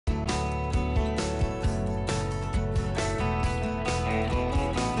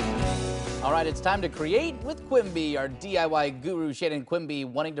All right, it's time to create with Quimby, our DIY guru, Shannon Quimby,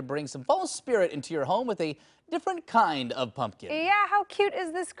 wanting to bring some fall spirit into your home with a different kind of pumpkin. Yeah, how cute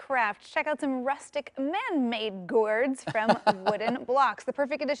is this craft? Check out some rustic man-made gourds from wooden blocks. The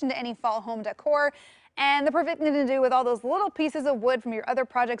perfect addition to any fall home decor, and the perfect thing to do with all those little pieces of wood from your other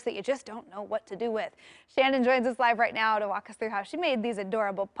projects that you just don't know what to do with. Shannon joins us live right now to walk us through how she made these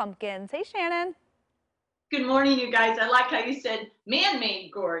adorable pumpkins. Hey, Shannon. Good morning, you guys. I like how you said man-made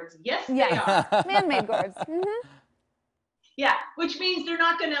gourds. Yes, they are. Man-made gourds. Yeah, which means they're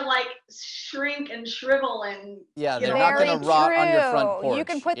not going to like shrink and shrivel and they're not going to rot on your front porch. You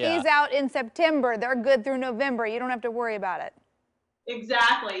can put these out in September. They're good through November. You don't have to worry about it.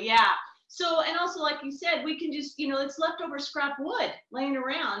 Exactly. Yeah. So, and also, like you said, we can just, it's leftover scrap wood laying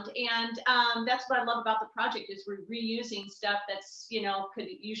around. And that's what I love about the project is we're reusing stuff that's, could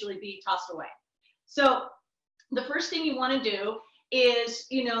usually be tossed away. So the first thing you want to do is,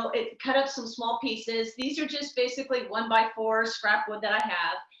 cut up some small pieces. These are just basically 1x4 scrap wood that I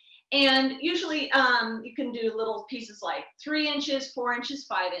have. And usually you can do little pieces like 3 inches, 4 inches,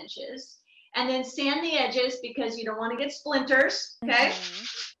 5 inches. And then sand the edges because you don't want to get splinters, okay?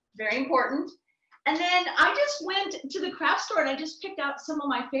 Very important. And then I just went to the craft store and I just picked out some of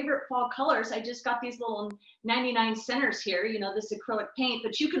my favorite fall colors. I just got these little 99 centers here, this acrylic paint,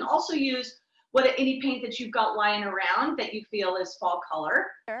 but you can also use any paint that you've got lying around that you feel is fall color.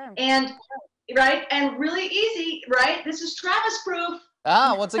 Sure. And right, and really easy, right? This is Travis proof.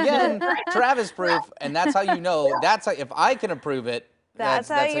 Once again, Travis proof, and that's how you know. That's how, if I can approve it. That's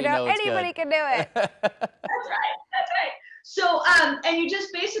how you know anybody can do it. That's right. That's right. So, and you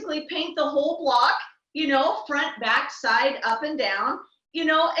just basically paint the whole block, front, back, side, up and down.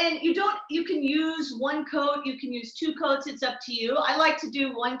 And you can use 1 coat, you can use 2 coats, it's up to you. I like to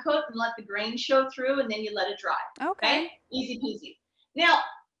do 1 coat and let the grain show through and then you let it dry. Okay? Easy peasy. Now,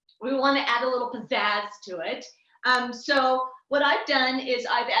 we want to add a little pizzazz to it. So what I've done is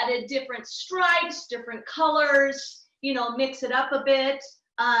I've added different stripes, different colors, mix it up a bit.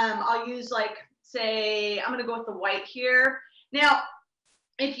 I'll use say, I'm going to go with the white here. Now,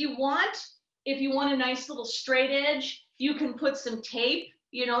 if you want a nice little straight edge, you can put some tape,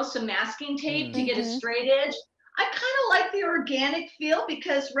 some masking tape to get a straight edge. I kind of like the organic feel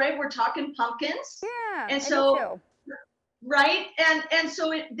because, right, we're talking pumpkins. Yeah, and so, right, and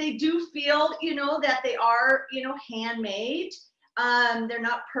so they do feel, that they are, handmade. They're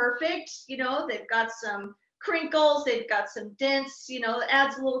not perfect, they've got some crinkles, they've got some dents, it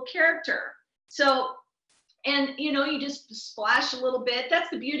adds a little character. So, and, you just splash a little bit. That's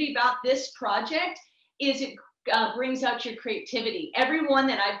the beauty about this project is it brings out your creativity. Everyone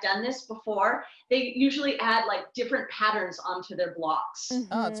that I've done this before, they usually add different patterns onto their blocks.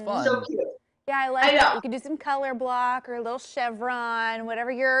 Oh, it's fun. So cute. Yeah, I like that. You can do some color block or a little chevron,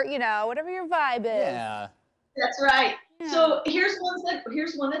 whatever your, whatever your vibe is. Yeah. That's right. Yeah. So here's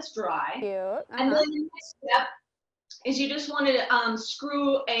one that's dry. Cute. And then the next step is you just want to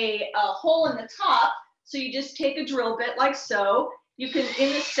screw a hole in the top. So you just take a drill bit like so. You can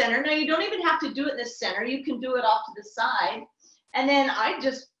in the center. Now you don't even have to do it in the center. You can do it off to the side. And then I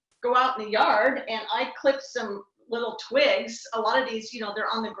just go out in the yard and I clip some little twigs. A lot of these, they're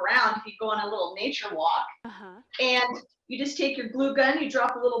on the ground if you go on a little nature walk. And you just take your glue gun, you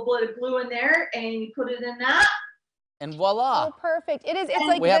drop a little bit of glue in there and you put it in that. And voila. Oh, perfect. It is. It's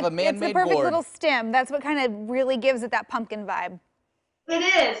like we have a man-made it's the perfect board. little stem. That's what kind of really gives it that pumpkin vibe. It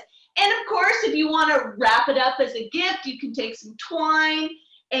is. And of course, if you want to wrap it up as a gift, you can take some twine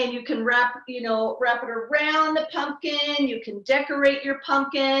and you can wrap it around the pumpkin. You can decorate your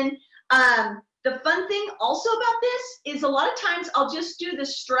pumpkin. The fun thing also about this is a lot of times I'll just do the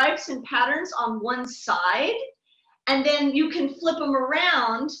stripes and patterns on one side, and then you can flip them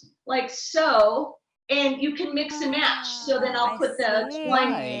around like so, and you can mix and match. So then I'll put the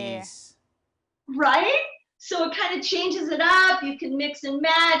twine. Right? So it kind of changes it up. You can mix and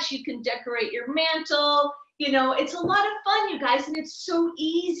match. You can decorate your mantle. It's a lot of fun, you guys, and it's so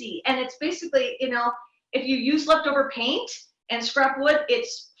easy. And it's basically, if you use leftover paint and scrap wood,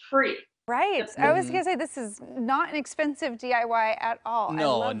 it's free. Right. I was going to say, this is not an expensive DIY at all.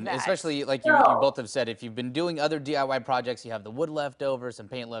 No, and especially like you both have said, if you've been doing other DIY projects, you have the wood left over, some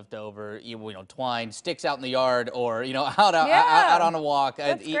paint left over, twine, sticks out in the yard, or, out on a walk.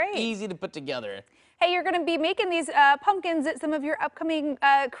 That's great. Easy to put together. Hey, you're going to be making these pumpkins at some of your upcoming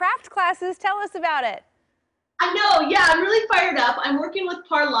craft classes. Tell us about it. I know. Yeah, I'm really fired up. I'm working with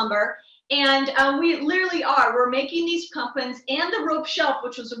Parr Lumber, and we literally are. We're making these pumpkins and the rope shelf,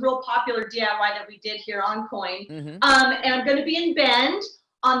 which was a real popular DIY that we did here on Coin. And I'm going to be in Bend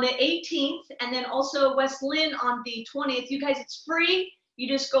on the 18th, and then also West Linn on the 20th. You guys, it's free. You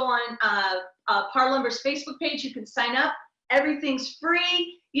just go on Parr Lumber's Facebook page. You can sign up. Everything's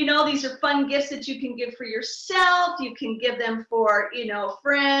free. You know, these are fun gifts that you can give for yourself. You can give them for, you know,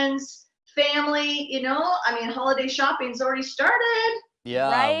 friends, family. You know, I mean, holiday shopping's already started.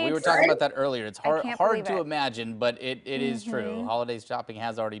 Yeah, Right? we were talking about that earlier. It's hard can't to believe it. imagine, but it is true. Holiday shopping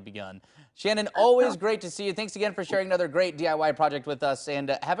has already begun. Shannon, always great to see you. Thanks again for sharing another great DIY project with us.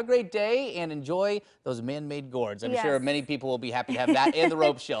 And have a great day and enjoy those man-made gourds. I'm sure Yes. many people will be happy to have that and the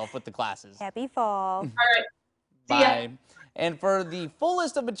rope shelf with the classes. Happy fall. All right. See ya. Bye. And for the full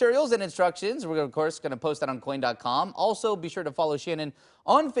list of materials and instructions, we're of course going to post that on coin.com. Also, be sure to follow Shannon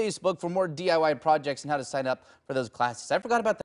on Facebook for more DIY projects and how to sign up for those classes. I forgot about that.